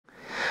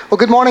Well,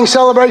 good morning,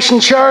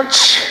 Celebration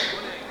Church.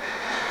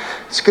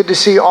 It's good to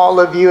see all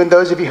of you and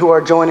those of you who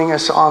are joining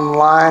us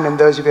online and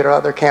those of you at our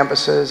other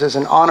campuses. It's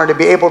an honor to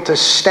be able to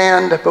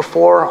stand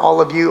before all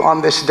of you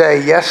on this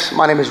day. Yes,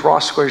 my name is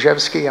Ross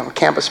Skorjevsky. I'm a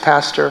campus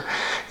pastor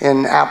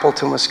in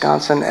Appleton,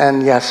 Wisconsin.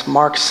 And yes,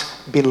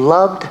 Mark's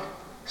beloved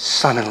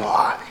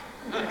son-in-law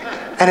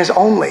and his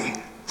only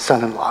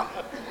son-in-law.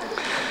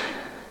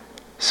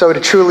 So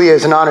it truly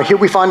is an honor. Here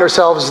we find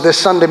ourselves this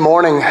Sunday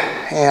morning,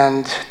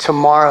 and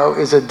tomorrow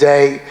is a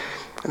day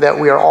that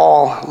we are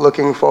all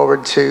looking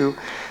forward to.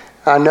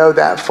 I know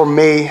that for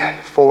me,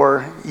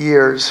 for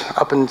years,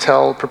 up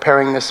until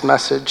preparing this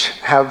message,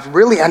 have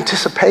really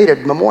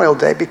anticipated Memorial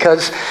Day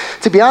because,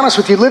 to be honest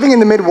with you, living in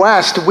the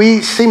Midwest,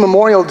 we see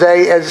Memorial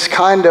Day as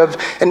kind of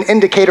an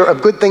indicator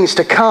of good things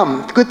to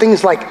come, good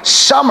things like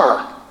summer,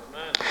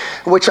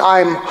 which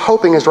I'm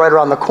hoping is right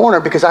around the corner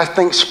because I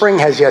think spring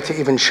has yet to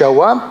even show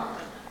up.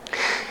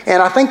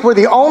 And I think we're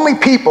the only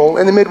people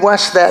in the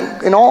Midwest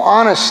that, in all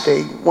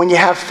honesty, when you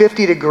have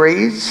 50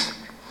 degrees,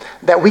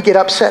 that we get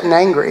upset and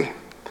angry.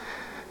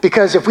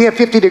 Because if we have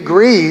 50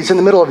 degrees in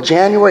the middle of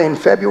January and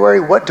February,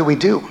 what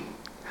do?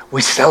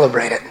 We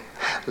celebrate it.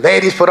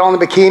 Ladies put on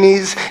the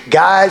bikinis,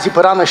 guys, you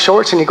put on the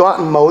shorts and you go out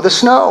and mow the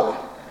snow.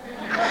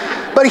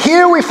 But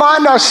here we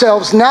find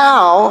ourselves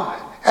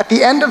now at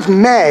the end of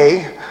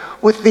May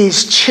with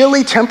these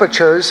chilly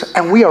temperatures,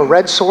 and we are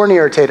red, sore, and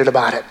irritated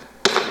about it.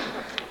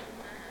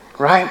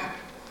 Right?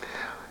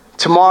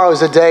 Tomorrow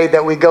is a day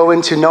that we go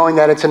into knowing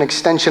that it's an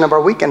extension of our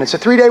weekend. It's a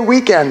 3-day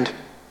weekend.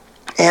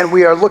 And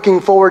we are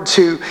looking forward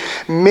to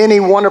many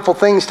wonderful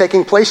things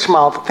taking place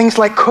tomorrow. Things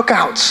like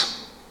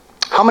cookouts.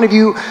 How many of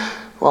you,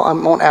 well, I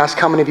won't ask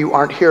how many of you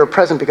aren't here or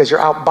present because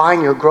you're out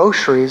buying your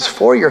groceries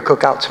for your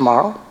cookout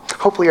tomorrow.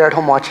 Hopefully you're at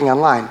home watching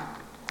online.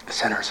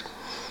 Sinners.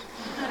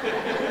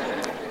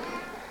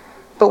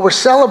 But we're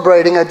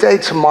celebrating a day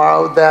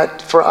tomorrow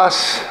that for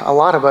us, a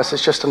lot of us,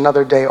 is just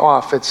another day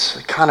off.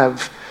 It's kind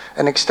of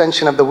an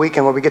extension of the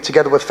weekend where we get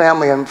together with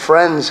family and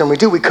friends and we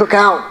cook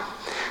out.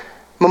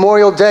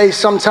 Memorial Day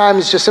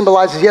sometimes just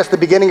symbolizes, yes, the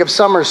beginning of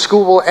summer.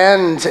 School will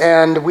end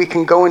and we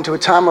can go into a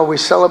time where we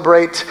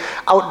celebrate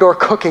outdoor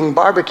cooking,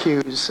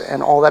 barbecues,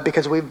 and all that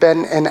because we've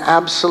been in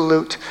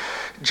absolute,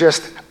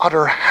 just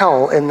utter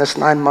hell in this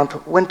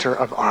 9-month winter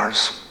of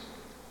ours.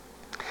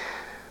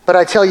 But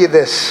I tell you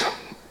this,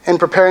 in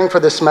preparing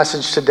for this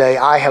message today,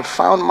 I have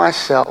found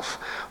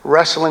myself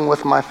wrestling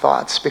with my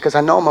thoughts because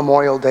I know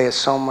Memorial Day is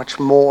so much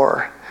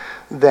more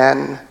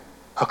than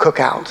a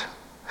cookout.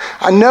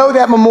 I know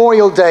that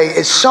Memorial Day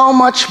is so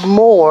much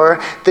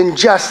more than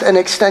just an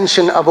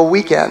extension of a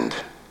weekend.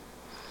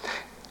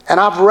 And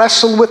I've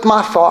wrestled with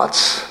my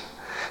thoughts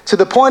to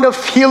the point of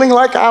feeling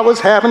like I was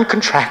having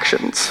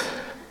contractions.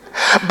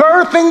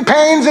 Birthing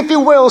pains, if you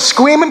will,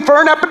 screaming for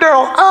an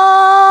epidural.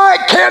 I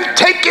can't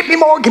take it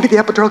anymore. Give me the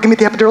epidural, give me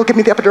the epidural, give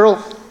me the epidural.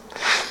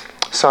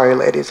 Sorry,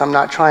 ladies, I'm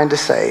not trying to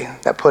say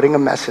that putting a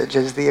message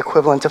is the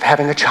equivalent of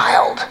having a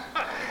child.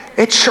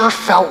 It sure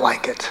felt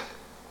like it.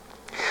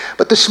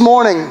 But this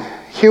morning,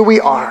 here we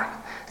are,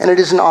 and it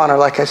is an honor,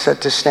 like I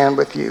said, to stand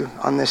with you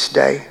on this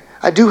day.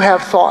 I do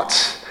have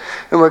thoughts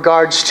in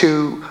regards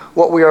to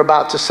what we are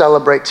about to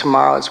celebrate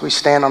tomorrow as we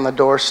stand on the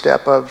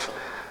doorstep of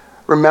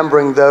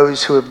remembering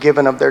those who have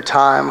given of their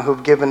time, who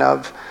have given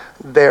of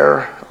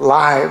their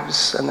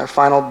lives and their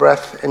final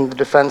breath in the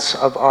defense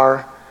of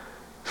our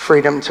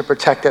freedom to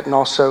protect it and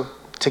also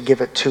to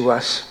give it to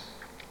us.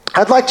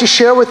 I'd like to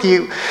share with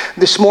you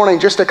this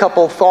morning just a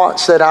couple of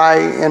thoughts that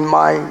I, in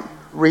my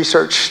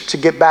research to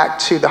get back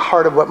to the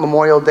heart of what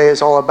Memorial Day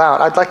is all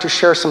about. I'd like to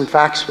share some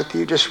facts with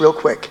you just real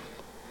quick.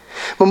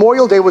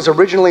 Memorial Day was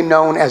originally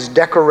known as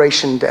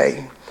Decoration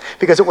Day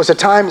because it was a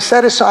time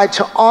set aside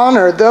to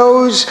honor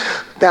those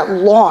that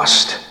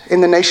lost in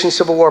the nation's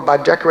Civil War by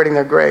decorating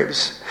their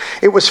graves.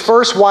 It was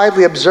first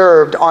widely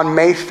observed on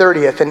May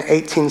 30th in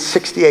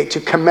 1868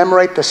 to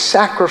commemorate the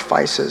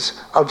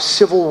sacrifices of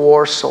Civil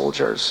War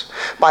soldiers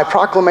by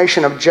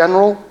proclamation of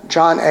General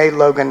John A.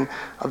 Logan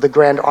of the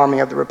Grand Army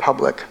of the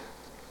Republic.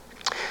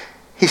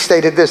 He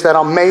stated this, that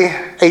on May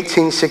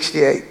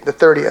 1868, the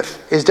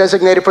 30th, is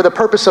designated for the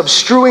purpose of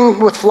strewing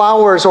with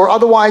flowers or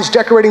otherwise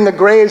decorating the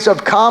graves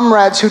of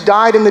comrades who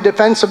died in the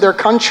defense of their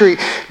country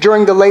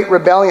during the late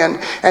rebellion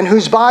and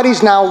whose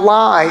bodies now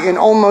lie in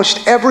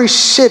almost every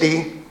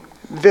city,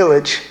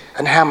 village,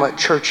 and hamlet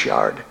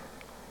churchyard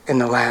in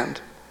the land.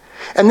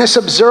 And this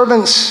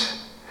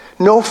observance,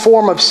 no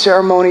form of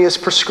ceremony is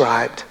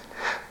prescribed,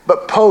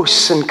 but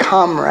posts and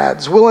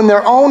comrades will in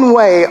their own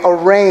way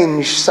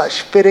arrange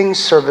such fitting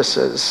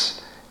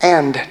services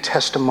and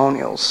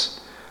testimonials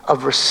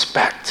of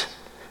respect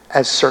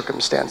as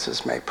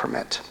circumstances may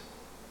permit.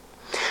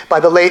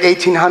 By the late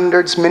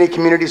 1800s, many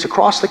communities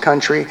across the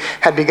country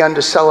had begun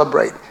to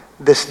celebrate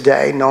this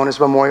day known as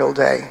Memorial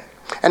Day.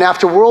 And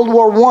after World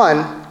War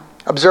I,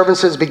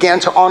 observances began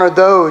to honor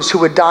those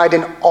who had died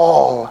in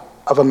all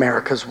of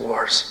America's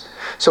wars.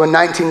 So in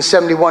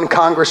 1971,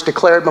 Congress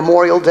declared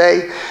Memorial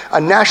Day a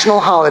national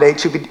holiday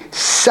to be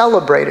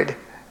celebrated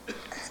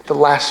the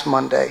last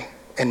Monday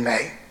in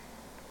May.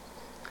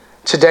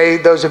 Today,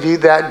 those of you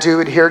that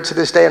do adhere to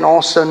this day and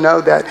also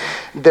know that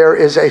there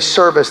is a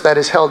service that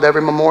is held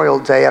every Memorial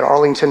Day at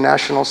Arlington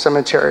National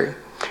Cemetery,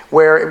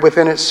 where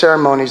within its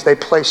ceremonies they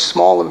place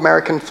small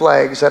American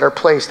flags that are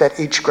placed at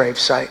each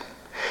gravesite.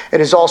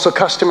 It is also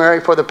customary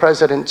for the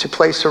president to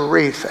place a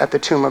wreath at the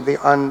tomb of the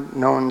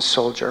unknown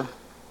soldier.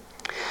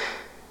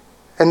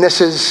 And this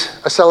is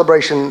a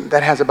celebration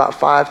that has about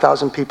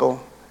 5,000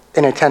 people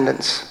in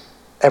attendance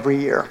every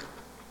year.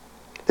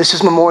 This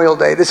is Memorial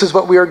Day. This is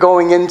what we are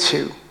going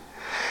into.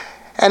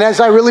 And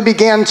as I really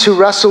began to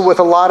wrestle with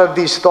a lot of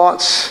these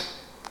thoughts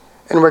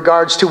in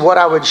regards to what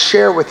I would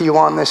share with you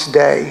on this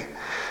day,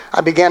 I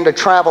began to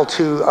travel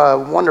to a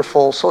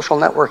wonderful social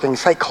networking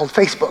site called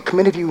Facebook.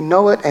 Many of you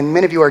know it, and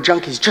many of you are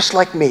junkies just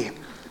like me.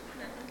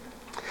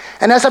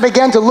 And as I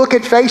began to look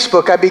at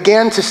Facebook, I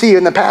began to see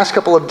in the past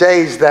couple of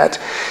days that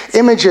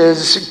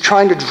images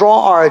trying to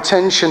draw our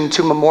attention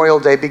to Memorial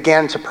Day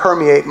began to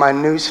permeate my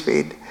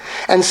newsfeed.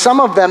 And some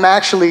of them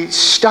actually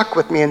stuck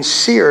with me and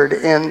seared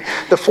in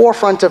the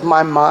forefront of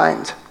my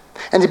mind.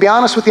 And to be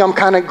honest with you, I'm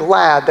kind of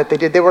glad that they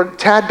did. They were a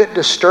tad bit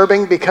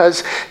disturbing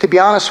because, to be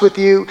honest with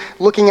you,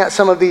 looking at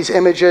some of these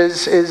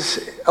images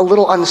is a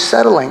little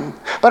unsettling.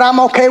 But I'm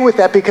okay with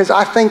that because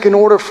I think in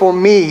order for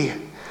me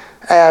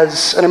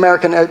as an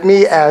American,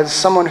 me as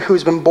someone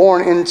who's been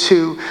born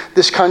into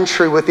this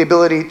country with the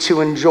ability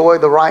to enjoy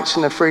the rights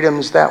and the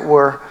freedoms that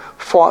were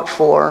fought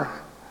for,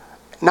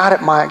 not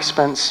at my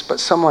expense, but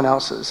someone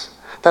else's,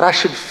 that I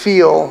should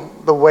feel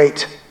the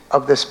weight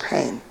of this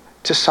pain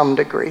to some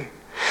degree.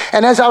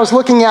 And as I was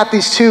looking at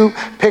these two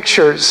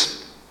pictures,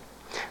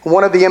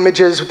 one of the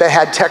images that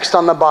had text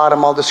on the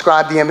bottom, I'll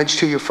describe the image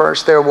to you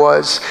first. There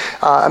was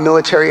a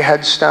military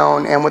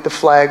headstone and with the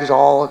flags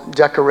all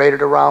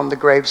decorated around the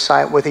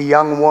gravesite with a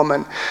young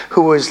woman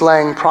who was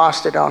laying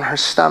prostrate on her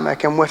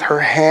stomach and with her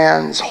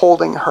hands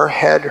holding her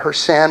head, her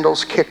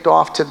sandals kicked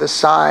off to the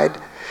side.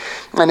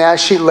 And as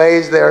she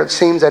lays there, it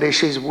seems that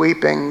she's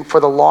weeping for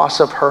the loss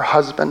of her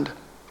husband.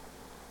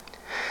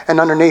 And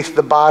underneath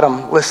the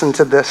bottom, listen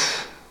to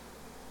this.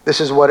 This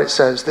is what it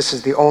says. This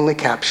is the only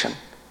caption.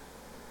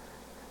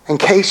 In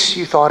case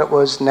you thought it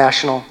was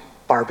National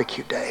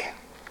Barbecue Day.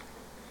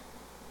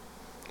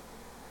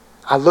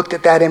 I looked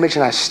at that image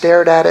and I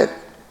stared at it.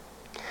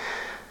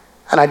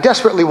 And I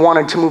desperately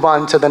wanted to move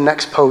on to the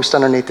next post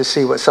underneath to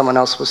see what someone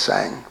else was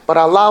saying. But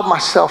I allowed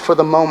myself for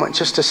the moment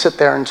just to sit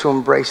there and to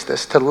embrace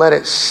this, to let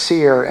it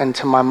sear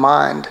into my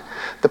mind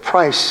the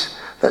price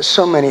that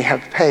so many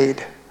have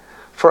paid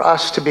for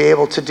us to be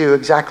able to do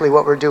exactly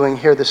what we're doing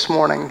here this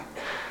morning,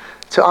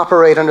 to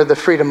operate under the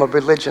freedom of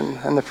religion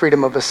and the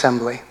freedom of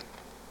assembly.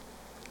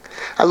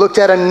 I looked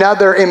at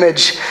another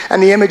image,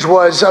 and the image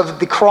was of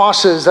the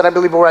crosses that I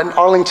believe were at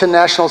Arlington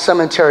National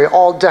Cemetery,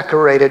 all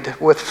decorated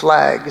with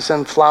flags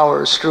and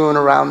flowers strewn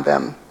around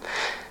them.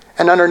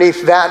 And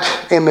underneath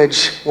that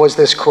image was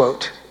this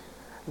quote: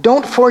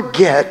 "Don't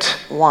forget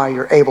why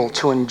you're able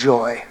to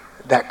enjoy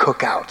that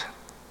cookout."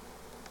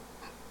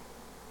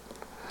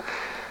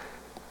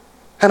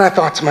 And I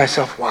thought to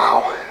myself,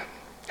 wow,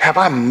 have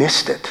I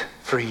missed it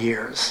for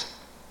years?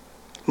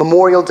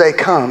 Memorial Day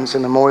comes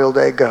and Memorial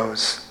Day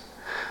goes.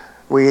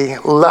 We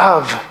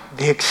love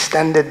the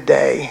extended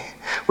day.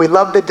 We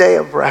love the day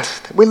of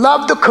rest. We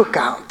love the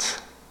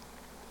cookouts.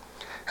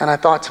 And I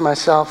thought to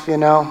myself, you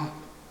know,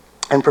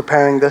 in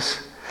preparing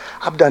this,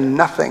 I've done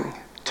nothing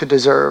to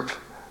deserve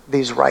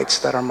these rights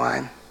that are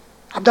mine.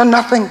 I've done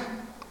nothing.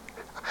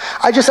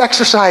 I just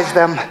exercise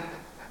them.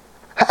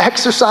 I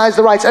exercise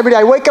the rights every day.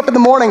 I wake up in the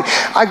morning,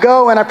 I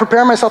go and I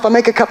prepare myself, I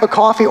make a cup of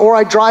coffee, or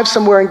I drive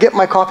somewhere and get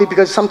my coffee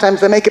because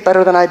sometimes they make it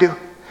better than I do.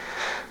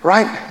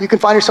 Right? You can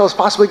find yourselves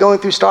possibly going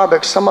through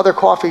Starbucks, some other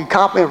coffee,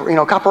 Copper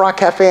Rock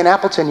Cafe in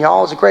Appleton,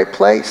 y'all, is a great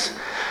place.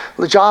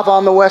 La Java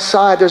on the west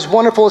side, there's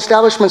wonderful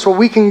establishments where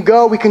we can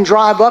go, we can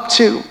drive up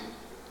to.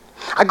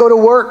 I go to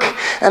work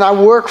and I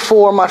work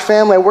for my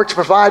family. I work to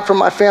provide for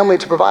my family,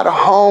 to provide a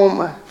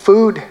home,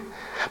 food.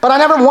 But I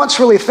never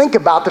once really think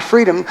about the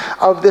freedom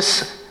of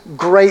this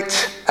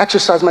great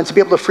exercise, to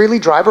be able to freely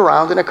drive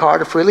around in a car,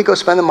 to freely go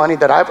spend the money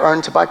that I've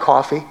earned to buy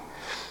coffee,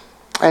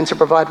 and to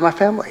provide my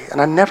family. And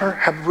I never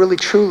have really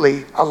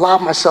truly allowed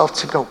myself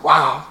to go,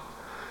 wow,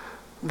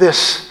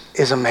 this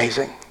is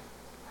amazing.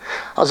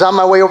 I was on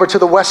my way over to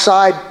the west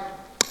side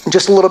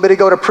just a little bit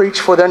ago to preach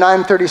for their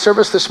 9:30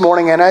 service this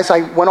morning, and as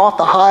I went off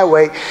the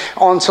highway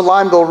onto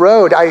Limeville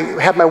Road, I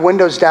had my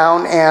windows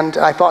down and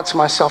I thought to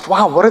myself,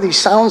 wow, what are these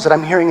sounds that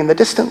I'm hearing in the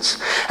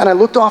distance? And I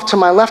looked off to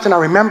my left and I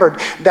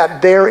remembered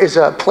that there is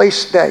a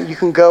place that you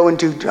can go and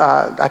do,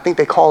 I think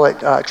they call it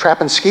trap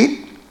and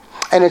skeet.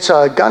 And it's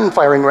a gun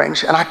firing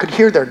range, and I could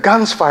hear their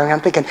guns firing. I'm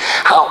thinking,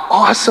 how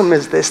awesome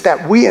is this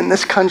that we in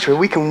this country,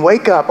 we can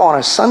wake up on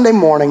a Sunday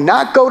morning,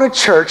 not go to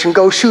church and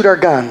go shoot our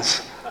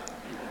guns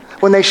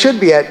when they should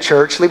be at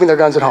church, leaving their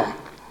guns at home.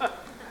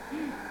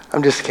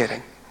 I'm just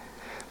kidding.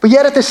 But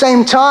yet at the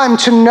same time,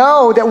 to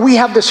know that we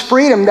have this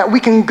freedom, that we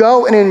can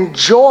go and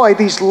enjoy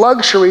these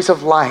luxuries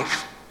of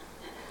life.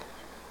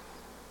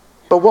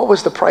 But what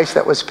was the price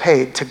that was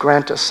paid to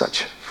grant us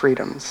such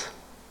freedoms?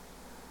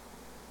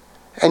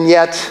 And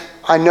yet,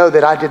 I know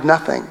that I did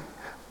nothing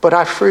but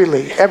I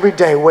freely, every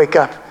day, wake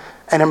up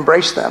and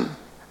embrace them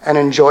and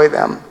enjoy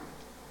them.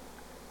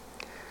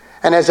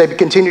 And as I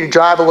continued to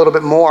drive a little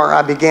bit more,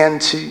 I began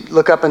to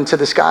look up into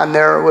the sky, and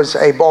there was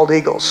a bald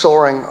eagle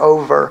soaring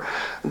over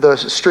the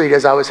street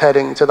as I was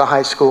heading to the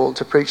high school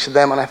to preach to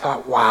them. And I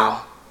thought,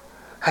 wow,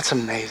 that's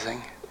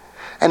amazing.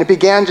 And it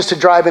began just to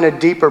drive in a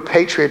deeper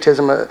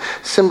patriotism, a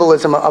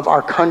symbolism of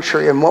our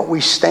country and what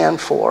we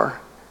stand for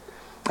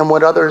and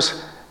what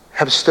others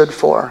have stood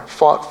for,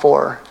 fought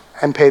for,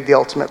 and paid the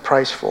ultimate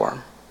price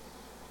for.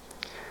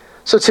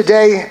 So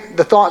today,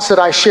 the thoughts that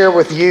I share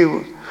with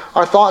you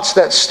are thoughts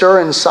that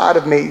stir inside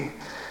of me,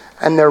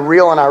 and they're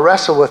real, and I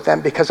wrestle with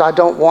them because I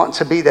don't want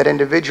to be that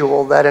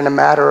individual that in a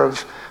matter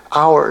of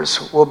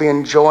hours will be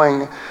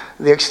enjoying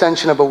the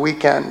extension of a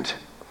weekend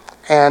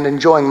and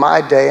enjoying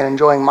my day and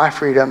enjoying my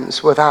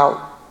freedoms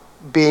without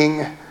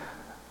being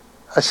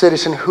a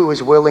citizen who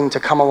is willing to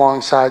come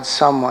alongside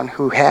someone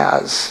who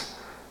has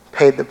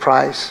paid the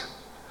price,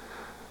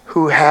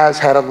 who has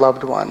had a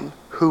loved one,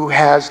 who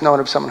has known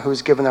of someone who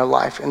has given their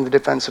life in the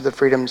defense of the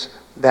freedoms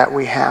that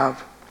we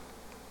have.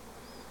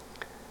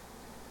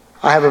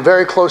 I have a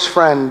very close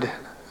friend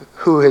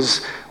who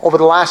has, over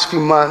the last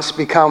few months,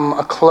 become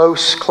a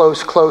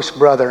close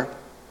brother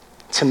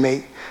to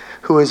me,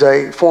 who is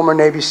a former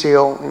Navy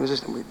SEAL. He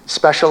was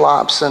special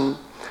ops and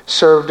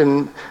served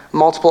in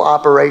multiple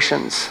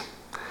operations.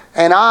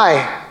 And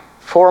I,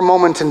 for a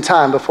moment in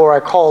time before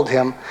I called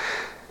him,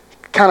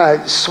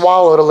 kind of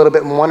swallowed a little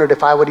bit and wondered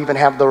if I would even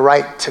have the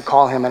right to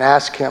call him and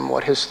ask him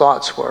what his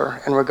thoughts were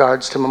in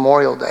regards to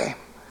Memorial Day.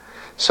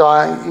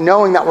 So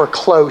knowing that we're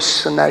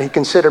close and that he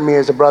considered me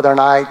as a brother and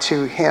I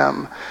to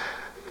him,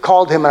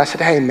 called him and I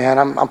said, hey man,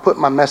 I'm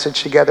putting my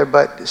message together,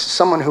 but as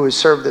someone who has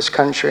served this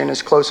country and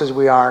as close as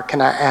we are,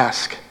 can I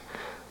ask,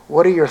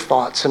 what are your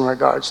thoughts in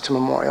regards to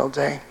Memorial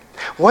Day?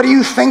 What do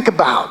you think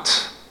about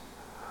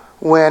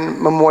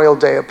when Memorial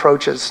Day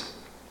approaches?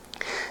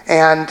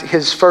 And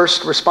his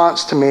first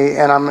response to me,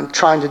 and I'm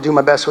trying to do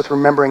my best with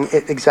remembering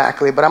it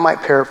exactly, but I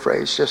might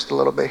paraphrase just a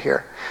little bit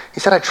here. He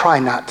said, I try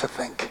not to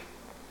think.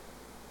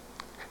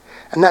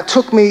 And that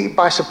took me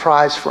by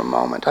surprise for a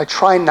moment. I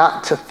try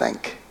not to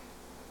think.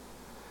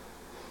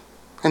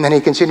 And then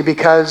he continued,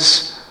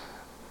 because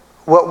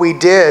what we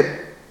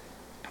did,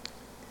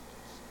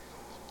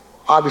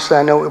 obviously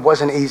I know it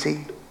wasn't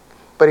easy,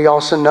 but he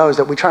also knows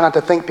that we try not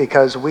to think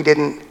because we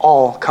didn't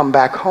all come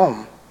back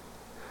home.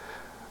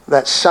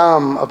 That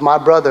some of my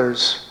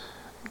brothers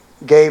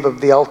gave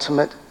of the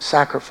ultimate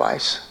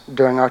sacrifice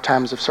during our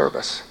times of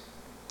service.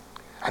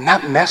 And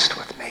that messed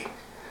with me.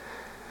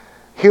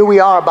 Here we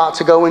are about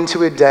to go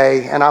into a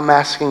day, and I'm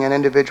asking an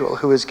individual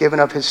who has given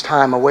up his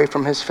time away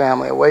from his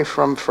family, away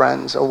from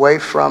friends, away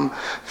from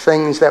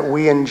things that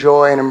we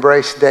enjoy and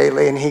embrace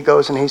daily, and he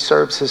goes and he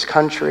serves his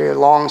country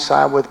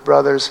alongside with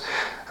brothers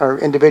or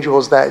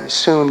individuals that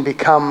soon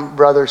become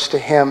brothers to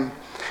him.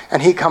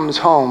 And he comes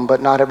home,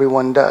 but not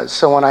everyone does.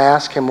 So when I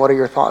ask him, what are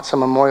your thoughts on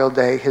Memorial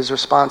Day? His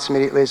response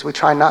immediately is, we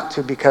try not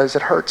to because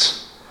it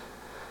hurts.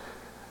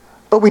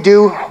 But we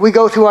do. We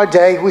go through our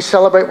day. We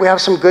celebrate. We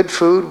have some good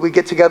food. We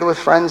get together with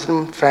friends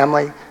and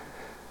family.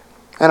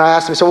 And I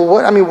asked him, so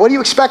what do you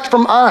expect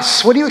from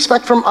us? What do you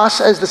expect from us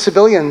as the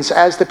civilians,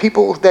 as the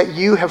people that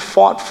you have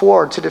fought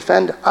for to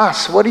defend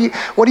us? What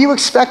do you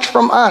expect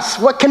from us?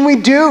 What can we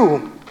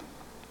do?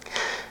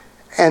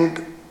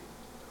 And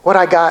what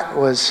I got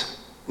was,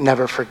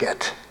 never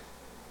forget.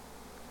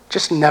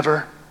 Just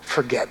never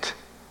forget.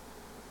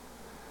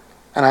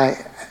 And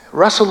I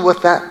wrestled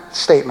with that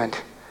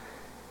statement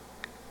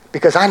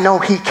because I know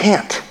he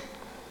can't.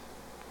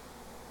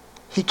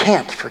 He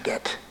can't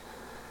forget.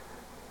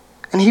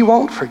 And he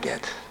won't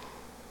forget.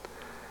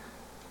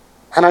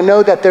 And I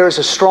know that there is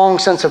a strong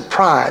sense of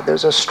pride.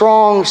 There's a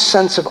strong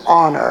sense of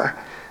honor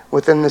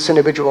within this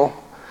individual.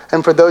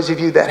 And for those of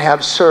you that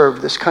have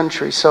served this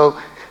country. So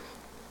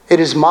it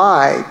is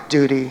my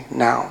duty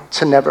now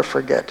to never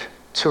forget,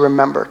 to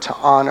remember, to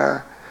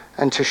honor,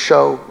 and to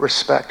show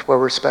respect where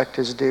respect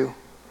is due.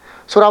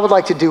 So what I would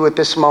like to do at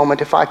this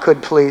moment, if I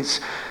could please,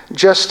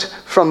 just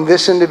from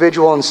this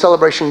individual and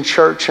Celebration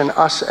Church and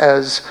us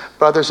as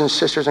brothers and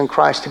sisters in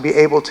Christ, to be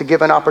able to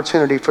give an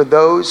opportunity for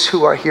those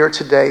who are here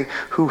today,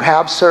 who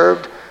have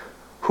served,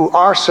 who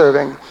are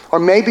serving, or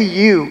maybe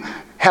you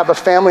have a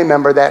family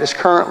member that is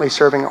currently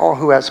serving or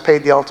who has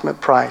paid the ultimate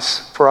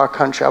price for our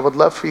country. I would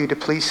love for you to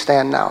please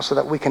stand now so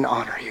that we can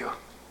honor you.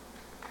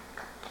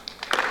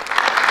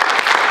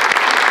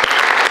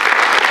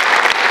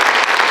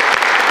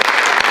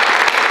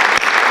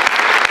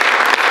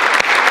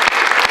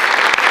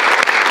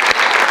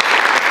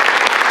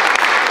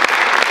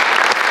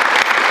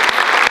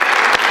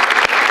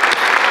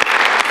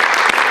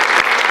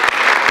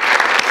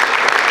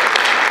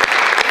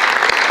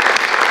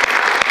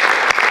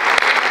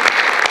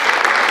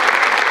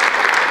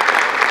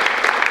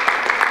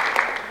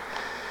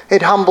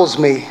 It humbles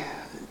me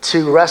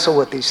to wrestle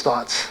with these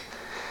thoughts.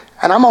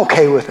 And I'm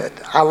okay with it.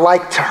 I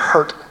like to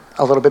hurt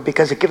a little bit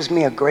because it gives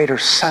me a greater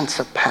sense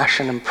of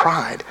passion and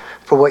pride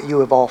for what you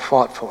have all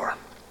fought for.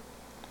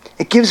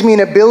 It gives me an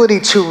ability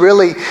to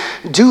really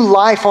do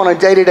life on a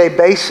day-to-day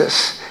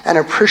basis and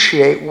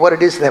appreciate what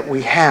it is that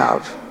we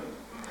have.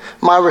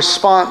 My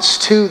response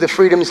to the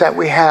freedoms that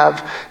we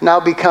have now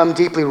become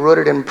deeply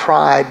rooted in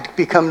pride,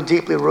 become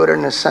deeply rooted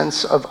in a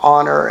sense of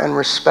honor and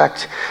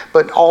respect,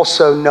 but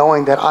also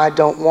knowing that I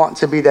don't want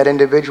to be that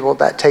individual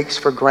that takes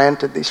for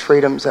granted these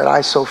freedoms that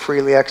I so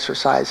freely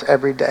exercise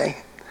every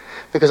day.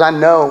 Because I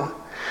know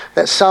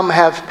that some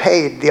have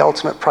paid the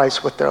ultimate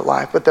price with their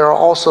life, but there are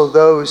also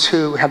those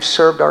who have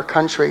served our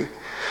country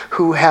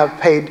who have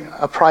paid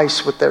a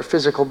price with their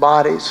physical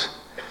bodies,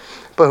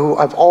 but who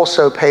have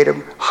also paid a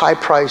high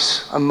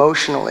price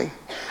emotionally.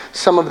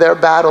 Some of their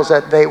battles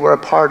that they were a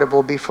part of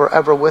will be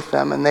forever with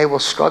them, and they will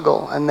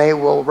struggle and they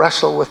will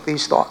wrestle with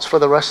these thoughts for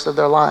the rest of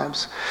their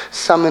lives.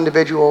 Some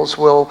individuals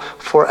will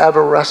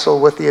forever wrestle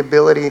with the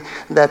ability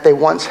that they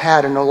once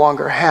had and no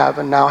longer have,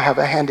 and now have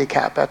a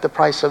handicap at the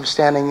price of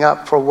standing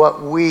up for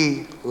what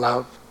we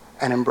love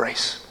and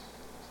embrace.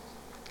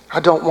 I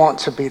don't want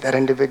to be that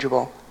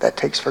individual that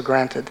takes for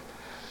granted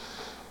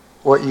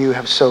what you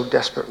have so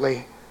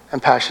desperately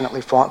and passionately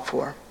fought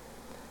for.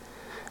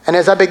 And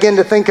as I begin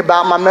to think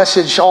about my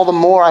message, all the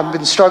more I've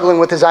been struggling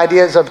with these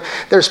ideas of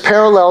there's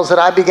parallels that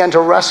I began to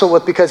wrestle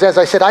with, because as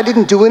I said, I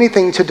didn't do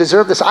anything to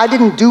deserve this. I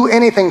didn't do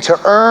anything to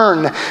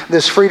earn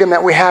this freedom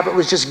that we have. It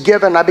was just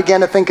given. I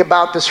began to think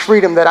about this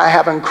freedom that I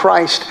have in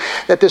Christ,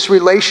 that this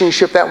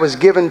relationship that was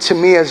given to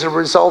me as a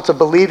result of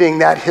believing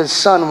that his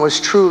son was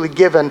truly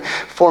given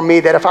for me,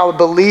 that if I would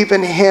believe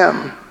in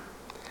him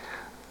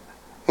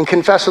and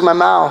confess with my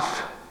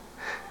mouth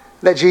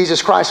that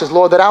Jesus Christ is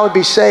Lord, that I would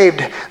be saved,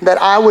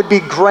 that I would be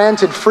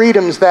granted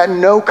freedoms that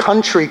no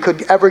country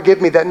could ever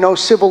give me, that no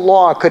civil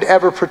law could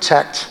ever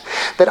protect,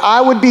 that I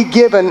would be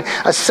given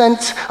a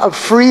sense of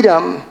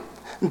freedom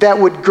that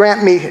would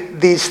grant me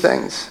these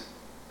things.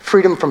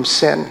 Freedom from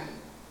sin,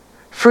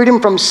 freedom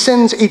from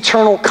sin's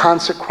eternal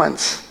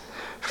consequence,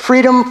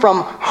 freedom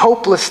from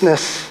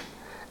hopelessness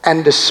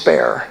and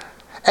despair,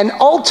 and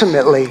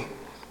ultimately,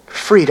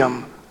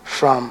 freedom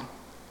from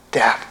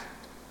death.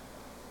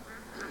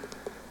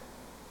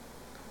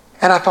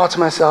 And I thought to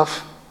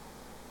myself,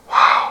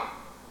 wow,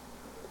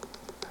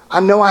 I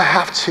know I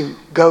have to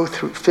go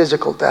through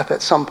physical death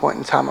at some point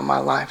in time in my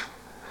life.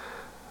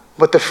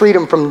 But the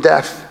freedom from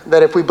death,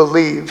 that if we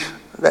believe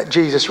that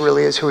Jesus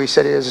really is who he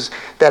said he is,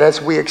 that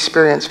as we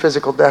experience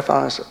physical death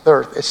on this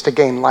earth, it's to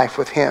gain life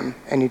with him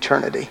in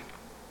eternity.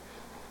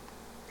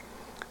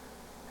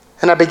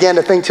 And I began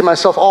to think to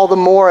myself all the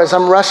more as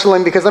I'm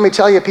wrestling, because let me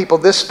tell you people,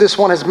 this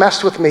one has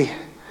messed with me.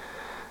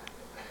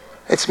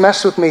 It's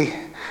messed with me.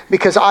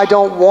 Because I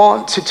don't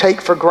want to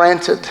take for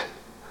granted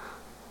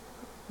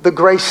the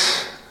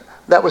grace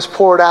that was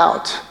poured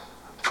out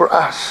for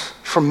us,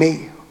 for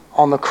me,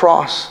 on the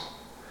cross.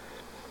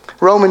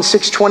 Romans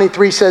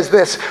 6:23 says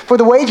this, "For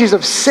the wages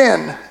of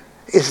sin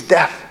is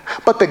death,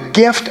 but the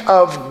gift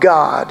of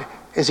God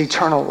is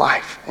eternal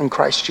life in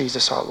Christ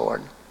Jesus our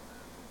Lord."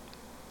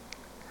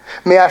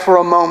 May I for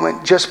a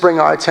moment just bring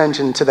our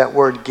attention to that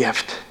word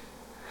gift.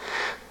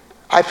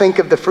 I think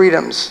of the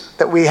freedoms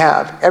that we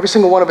have, every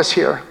single one of us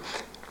here.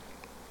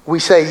 We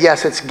say,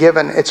 yes, it's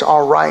given, it's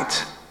all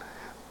right,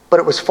 but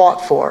it was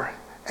fought for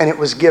and it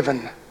was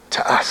given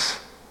to us.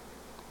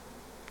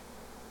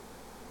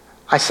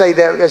 I say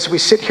that as we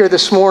sit here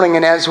this morning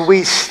and as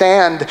we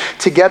stand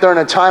together in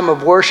a time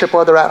of worship,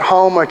 whether at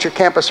home or at your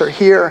campus or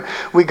here,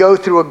 we go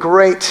through a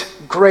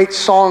great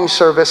song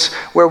service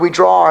where we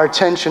draw our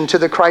attention to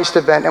the Christ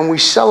event and we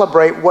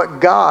celebrate what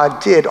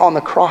God did on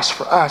the cross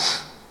for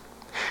us.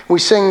 We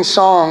sing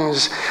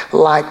songs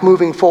like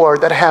Moving Forward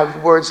that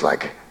have words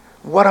like,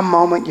 "What a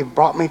moment you've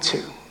brought me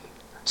to.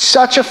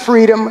 Such a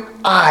freedom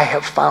I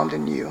have found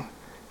in you.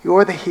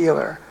 You're the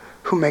healer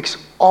who makes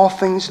all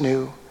things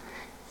new.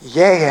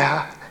 Yeah,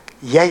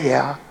 yeah,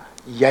 yeah,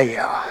 yeah,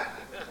 yeah."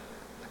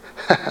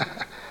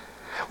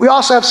 We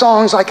also have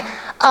songs like,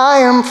 "I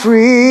am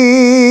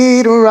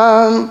free to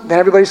run." Then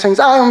everybody sings,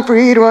 "I am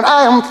free to run.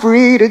 I am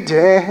free to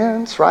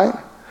dance," right?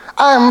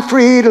 "I am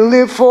free to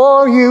live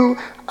for you.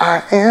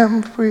 I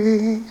am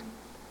free."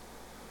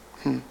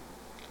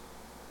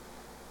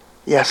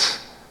 Yes,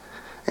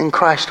 in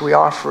Christ we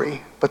are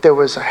free, but there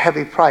was a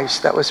heavy price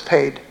that was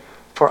paid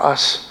for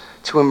us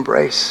to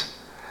embrace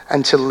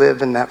and to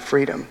live in that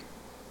freedom.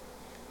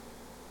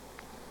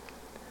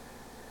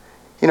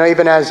 You know,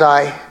 even as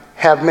I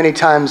have many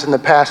times in the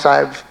past,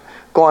 I've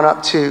gone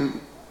up to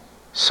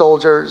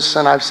soldiers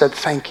and I've said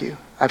thank you.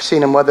 I've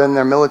seen them whether in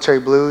their military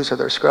blues or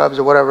their scrubs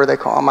or whatever they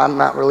call them. I'm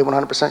not really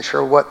 100%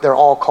 sure what they're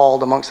all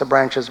called amongst the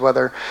branches,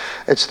 whether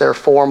it's their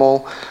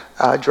formal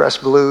dress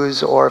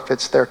blues or if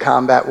it's their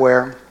combat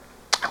wear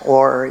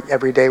or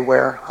everyday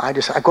wear. I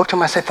go up to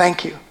them, I say,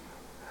 thank you.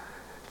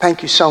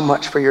 Thank you so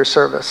much for your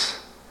service.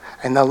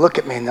 And they'll look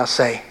at me and they'll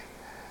say,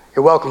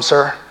 "You're welcome,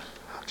 sir.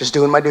 Just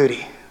doing my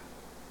duty."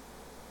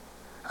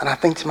 And I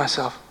think to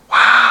myself,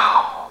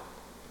 wow,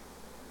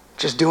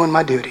 just doing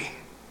my duty,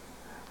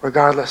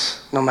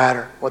 regardless, no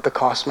matter what the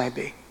cost may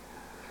be.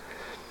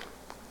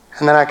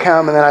 And then I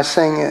come and then I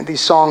sing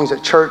these songs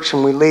at church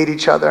and we lead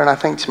each other and I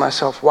think to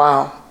myself,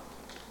 wow,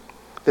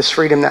 this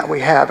freedom that we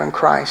have in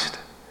Christ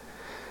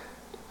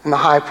and the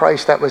high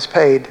price that was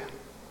paid.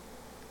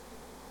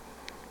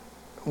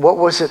 What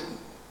was it?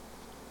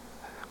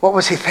 What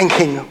was he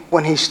thinking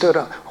when he stood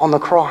on the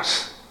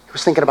cross? He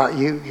was thinking about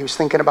you. He was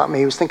thinking about me.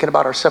 He was thinking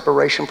about our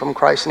separation from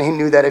Christ. And he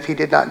knew that if he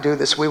did not do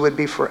this, we would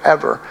be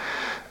forever,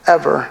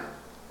 ever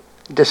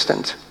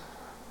distant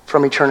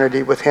from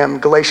eternity with him.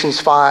 Galatians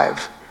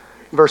 5,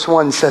 verse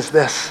 1 says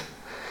this: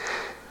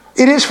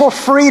 "It is for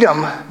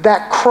freedom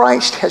that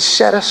Christ has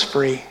set us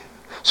free.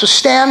 So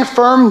stand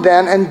firm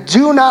then, and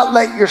do not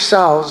let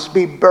yourselves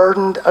be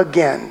burdened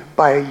again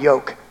by a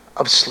yoke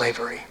of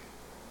slavery."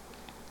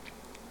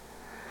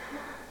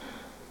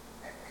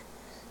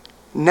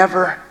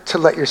 Never to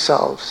let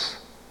yourselves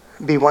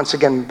be once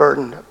again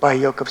burdened by a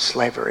yoke of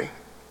slavery.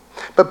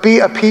 But be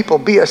a people,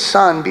 be a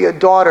son, be a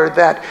daughter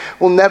that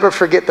will never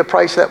forget the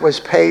price that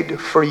was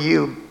paid for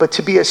you. But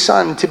to be a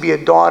son, to be a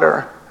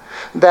daughter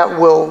that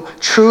will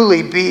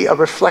truly be a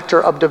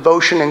reflector of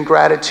devotion and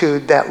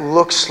gratitude that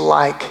looks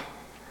like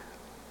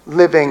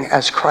living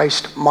as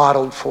Christ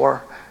modeled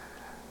for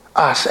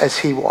us as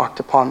he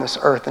walked upon this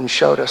earth and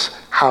showed us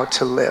how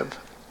to live.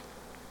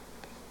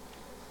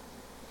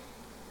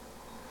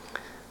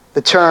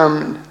 The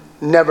term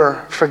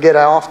never forget,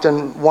 I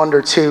often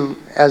wonder too,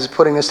 as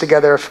putting this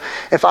together,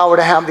 if I were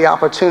to have the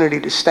opportunity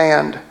to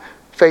stand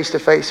face to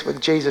face with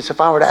Jesus,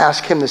 if I were to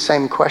ask him the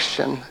same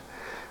question,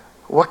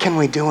 what can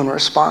we do in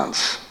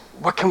response?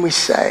 What can we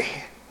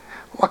say?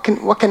 What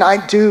can I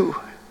do?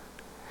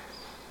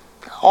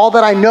 All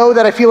that I know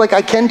that I feel like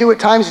I can do at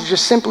times is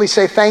just simply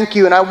say thank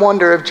you, and I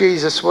wonder if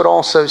Jesus would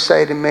also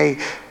say to me,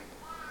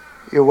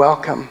 "You're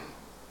welcome,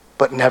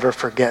 but never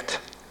forget.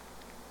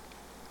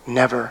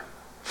 Never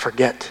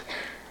forget.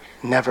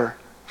 Never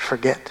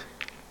forget."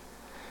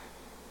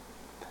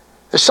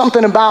 There's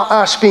something about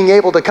us being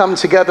able to come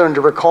together and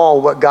to recall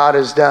what God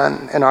has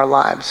done in our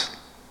lives.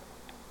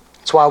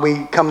 That's why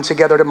we come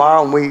together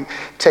tomorrow and we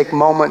take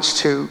moments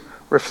to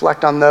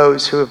reflect on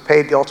those who have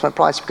paid the ultimate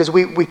price, because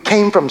we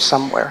came from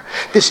somewhere.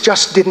 This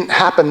just didn't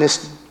happen.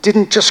 This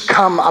didn't just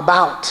come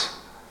about.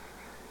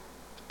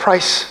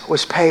 Price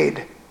was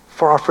paid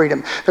for our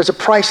freedom. There's a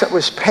price that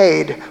was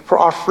paid for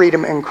our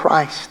freedom in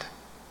Christ.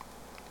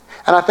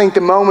 And I think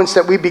the moments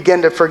that we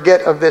begin to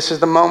forget of this is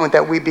the moment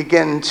that we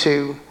begin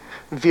to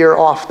veer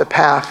off the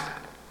path.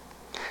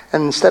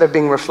 And instead of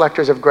being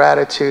reflectors of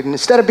gratitude, and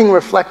instead of being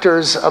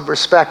reflectors of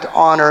respect,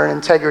 honor, and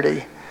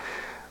integrity,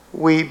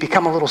 we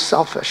become a little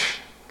selfish.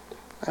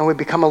 And we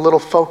become a little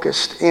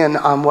focused in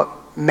on what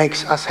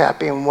makes us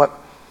happy and what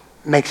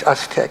makes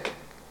us tick.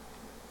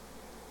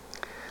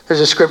 There's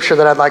a scripture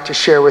that I'd like to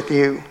share with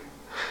you.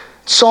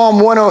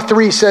 Psalm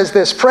 103 says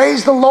this: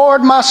 "Praise the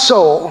Lord, my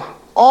soul.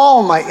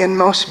 All my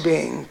inmost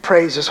being,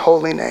 praise his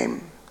holy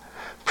name.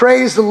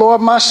 Praise the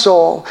Lord, my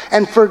soul,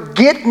 and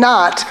forget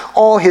not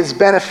all his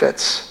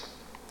benefits,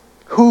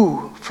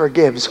 who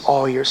forgives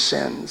all your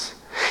sins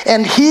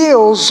and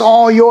heals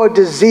all your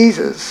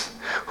diseases,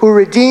 who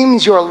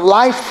redeems your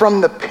life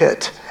from the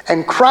pit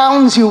and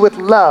crowns you with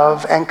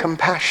love and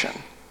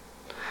compassion,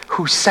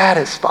 who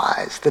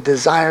satisfies the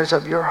desires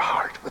of your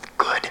heart with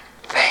good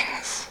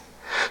things,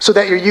 so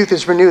that your youth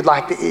is renewed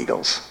like the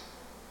eagles."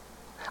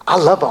 I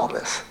love all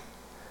this.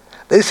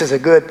 This is a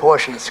good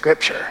portion of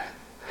scripture.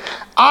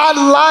 I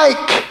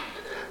like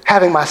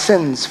having my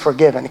sins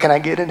forgiven. Can I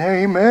get an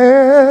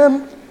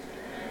amen?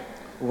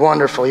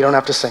 Wonderful. You don't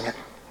have to sing it.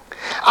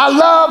 I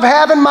love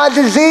having my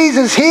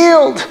diseases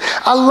healed.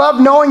 I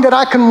love knowing that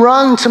I can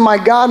run to my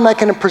God and I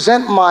can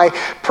present my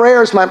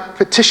prayers, my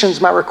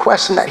petitions, my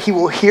requests, and that he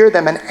will hear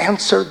them and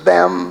answer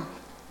them.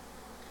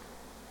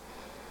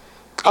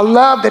 I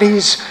love that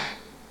he's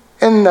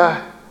in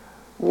the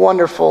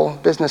wonderful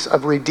business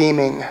of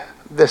redeeming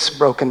this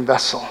broken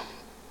vessel.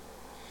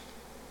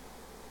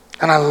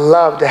 And I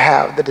love to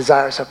have the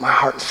desires of my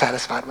heart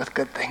satisfied with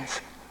good things.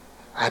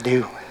 I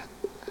do.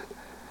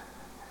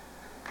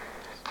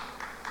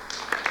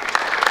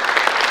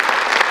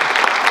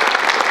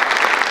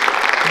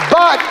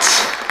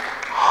 But,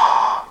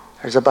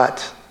 there's a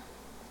but.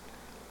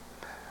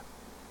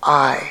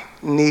 I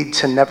need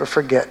to never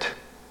forget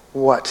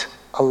what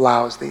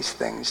allows these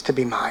things to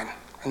be mine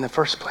in the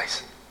first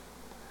place.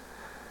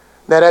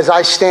 That as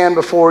I stand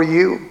before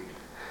you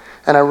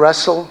and I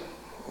wrestle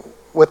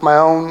with my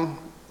own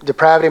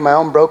depravity, my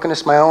own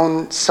brokenness, my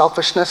own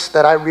selfishness,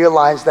 that I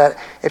realize that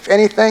if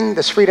anything,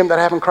 this freedom that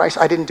I have in Christ,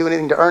 I didn't do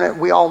anything to earn it.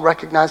 We all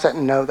recognize that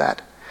and know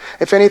that.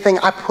 If anything,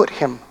 I put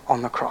him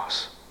on the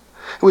cross.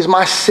 It was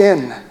my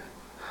sin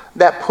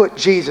that put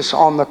Jesus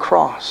on the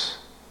cross.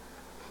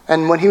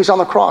 And when he was on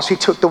the cross, he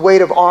took the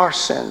weight of our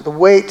sin, the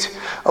weight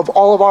of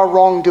all of our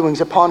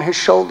wrongdoings upon his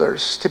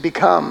shoulders to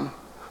become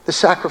the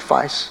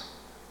sacrifice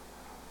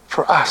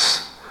for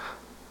us.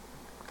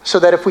 So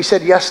that if we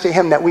said yes to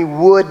him, that we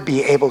would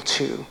be able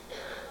to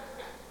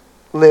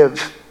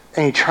live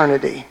an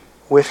eternity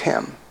with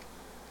him.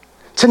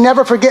 To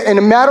never forget, in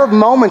a matter of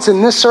moments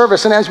in this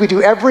service, and as we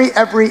do every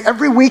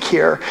week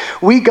here,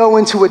 we go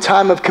into a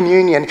time of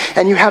communion,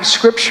 and you have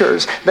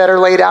scriptures that are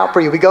laid out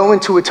for you. We go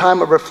into a time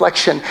of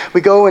reflection.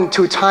 We go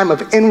into a time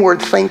of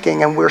inward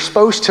thinking, and we're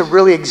supposed to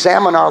really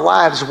examine our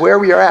lives, where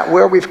we are at,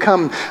 where we've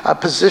come, a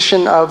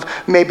position of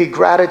maybe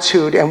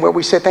gratitude, and where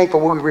we say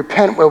thankful, where we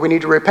repent, where we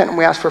need to repent, and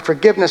we ask for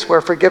forgiveness,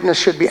 where forgiveness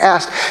should be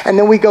asked. And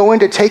then we go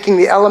into taking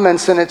the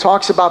elements, and it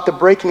talks about the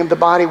breaking of the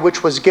body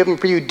which was given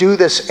for you. Do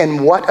this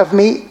in what of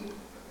me?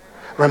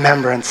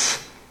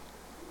 Remembrance.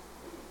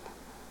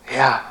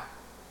 Yeah.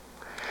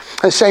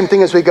 The same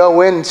thing as we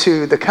go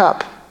into the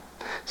cup.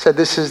 Said,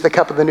 this is the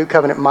cup of the new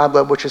covenant, my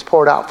blood, which is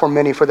poured out for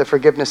many for the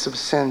forgiveness of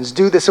sins.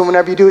 Do this, and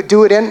whenever you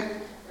do it in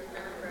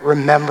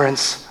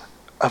remembrance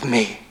of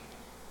me.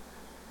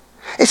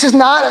 This is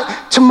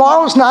not,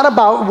 tomorrow's not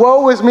about,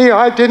 woe is me,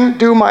 I didn't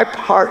do my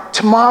part.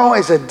 Tomorrow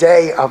is a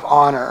day of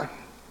honor.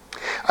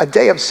 A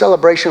day of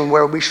celebration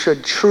where we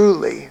should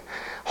truly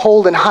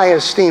hold in high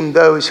esteem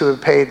those who have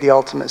paid the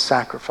ultimate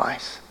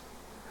sacrifice.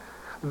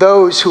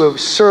 Those who have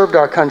served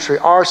our country,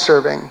 are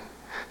serving,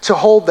 to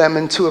hold them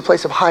into a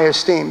place of high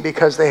esteem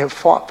because they have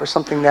fought for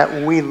something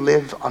that we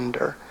live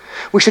under.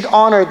 We should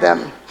honor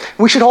them.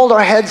 We should hold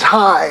our heads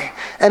high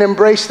and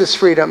embrace this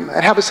freedom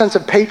and have a sense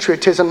of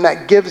patriotism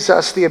that gives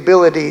us the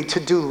ability to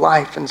do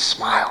life and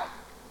smile.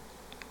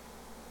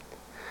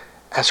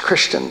 As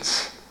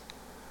Christians,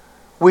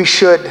 we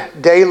should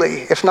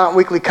daily, if not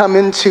weekly, come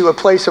into a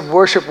place of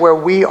worship where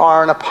we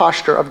are in a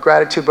posture of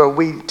gratitude, but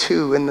we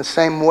too, in the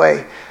same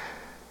way,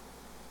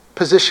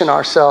 position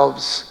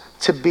ourselves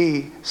to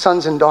be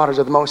sons and daughters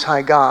of the Most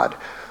High God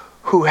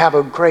who have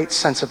a great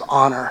sense of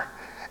honor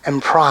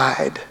and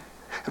pride,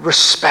 and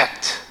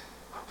respect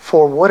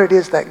for what it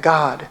is that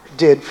God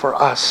did for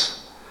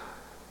us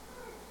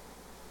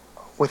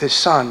with his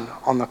Son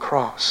on the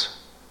cross,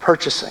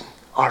 purchasing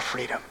our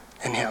freedom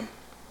in him.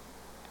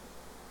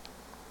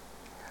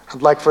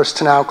 I'd like for us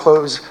to now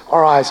close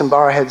our eyes and bow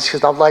our heads,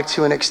 because I'd like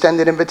to an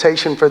extended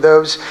invitation for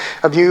those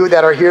of you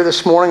that are here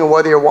this morning, or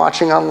whether you're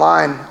watching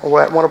online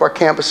or at one of our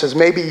campuses.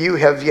 Maybe you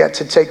have yet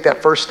to take that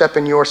first step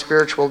in your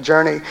spiritual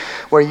journey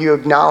where you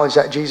acknowledge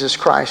that Jesus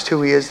Christ,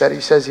 who he is, that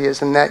he says he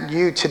is, and that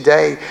you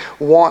today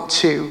want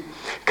to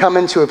come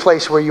into a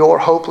place where your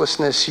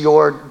hopelessness,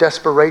 your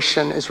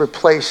desperation is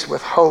replaced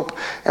with hope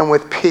and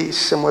with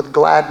peace and with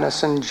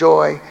gladness and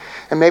joy.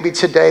 And maybe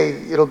today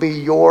it'll be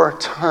your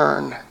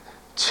turn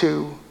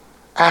to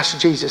ask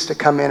Jesus to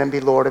come in and be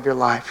Lord of your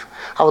life.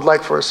 I would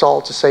like for us all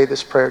to say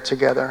this prayer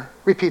together.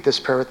 Repeat this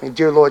prayer with me.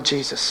 Dear Lord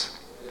Jesus,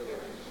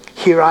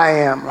 here I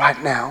am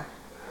right now,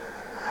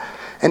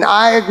 and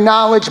I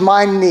acknowledge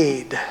my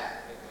need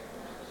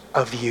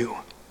of you.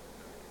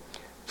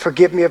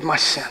 Forgive me of my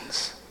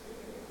sins.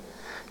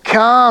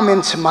 Come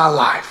into my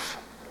life,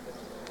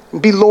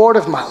 be Lord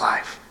of my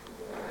life,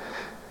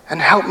 and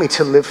help me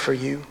to live for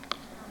you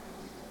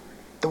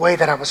the way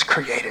that I was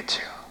created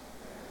to.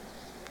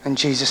 In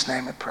Jesus'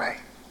 name I pray.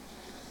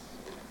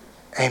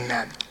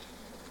 Amen.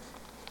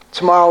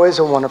 Tomorrow is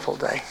a wonderful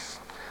day.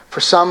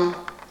 For some,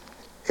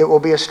 it will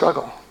be a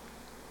struggle.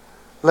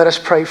 Let us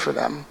pray for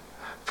them.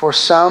 For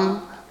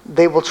some,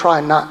 they will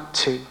try not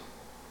to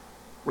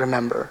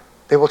remember.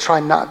 They will try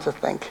not to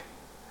think.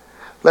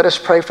 Let us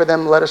pray for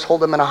them. Let us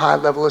hold them in a high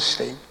level of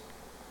esteem.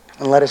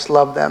 And let us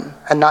love them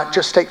and not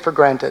just take for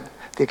granted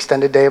the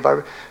extended day of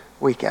our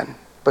weekend,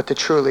 but to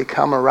truly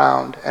come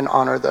around and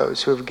honor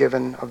those who have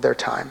given of their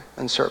time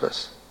and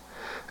service.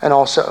 And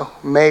also,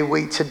 may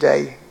we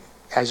today,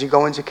 as you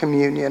go into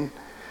communion,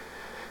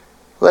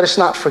 let us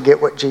not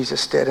forget what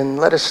Jesus did, and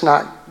let us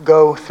not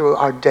go through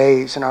our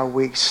days and our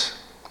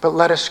weeks, but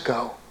let us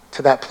go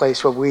to that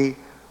place where we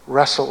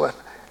wrestle with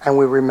and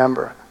we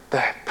remember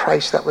the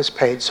price that was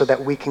paid so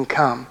that we can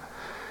come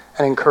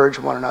and encourage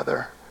one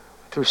another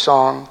through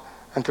song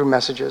and through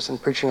messages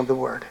and preaching of the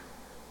word.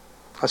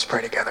 Let's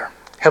pray together.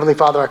 Heavenly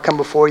Father, I come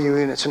before you,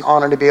 and it's an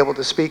honor to be able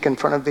to speak in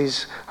front of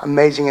these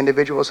amazing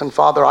individuals. And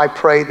Father, I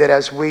pray that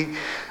as we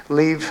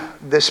leave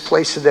this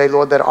place today,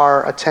 Lord, that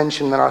our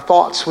attention and our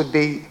thoughts would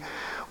be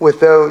with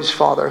those,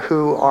 Father,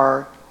 who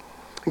are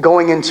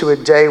going into a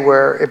day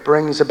where it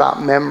brings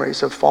about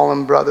memories of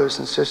fallen brothers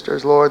and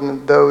sisters, Lord,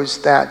 and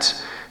those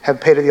that have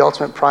paid the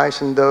ultimate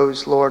price, and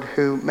those, Lord,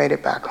 who made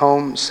it back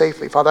home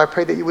safely. Father, I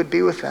pray that you would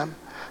be with them.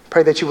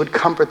 Pray that you would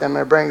comfort them.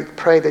 I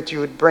pray that you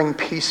would bring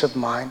peace of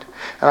mind.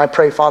 And I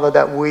pray, Father,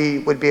 that we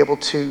would be able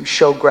to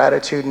show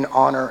gratitude and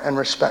honor and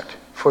respect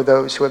for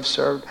those who have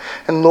served.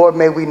 And Lord,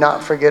 may we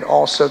not forget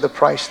also the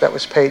price that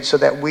was paid so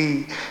that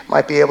we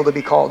might be able to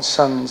be called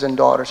sons and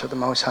daughters of the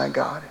Most High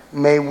God.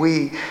 May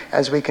we,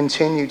 as we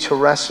continue to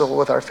wrestle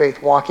with our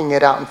faith, walking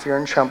it out in fear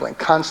and trembling,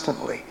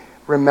 constantly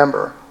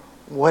remember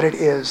what it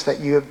is that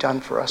you have done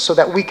for us, so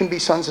that we can be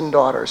sons and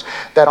daughters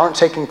that aren't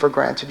taking for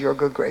granted your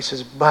good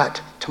graces,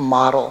 but to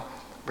model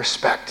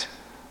respect,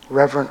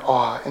 reverent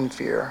awe, and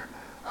fear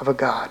of a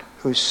God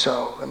who's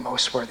so and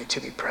most worthy to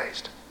be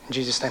praised. In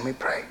Jesus' name we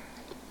pray.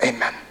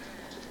 Amen.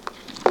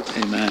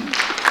 Amen.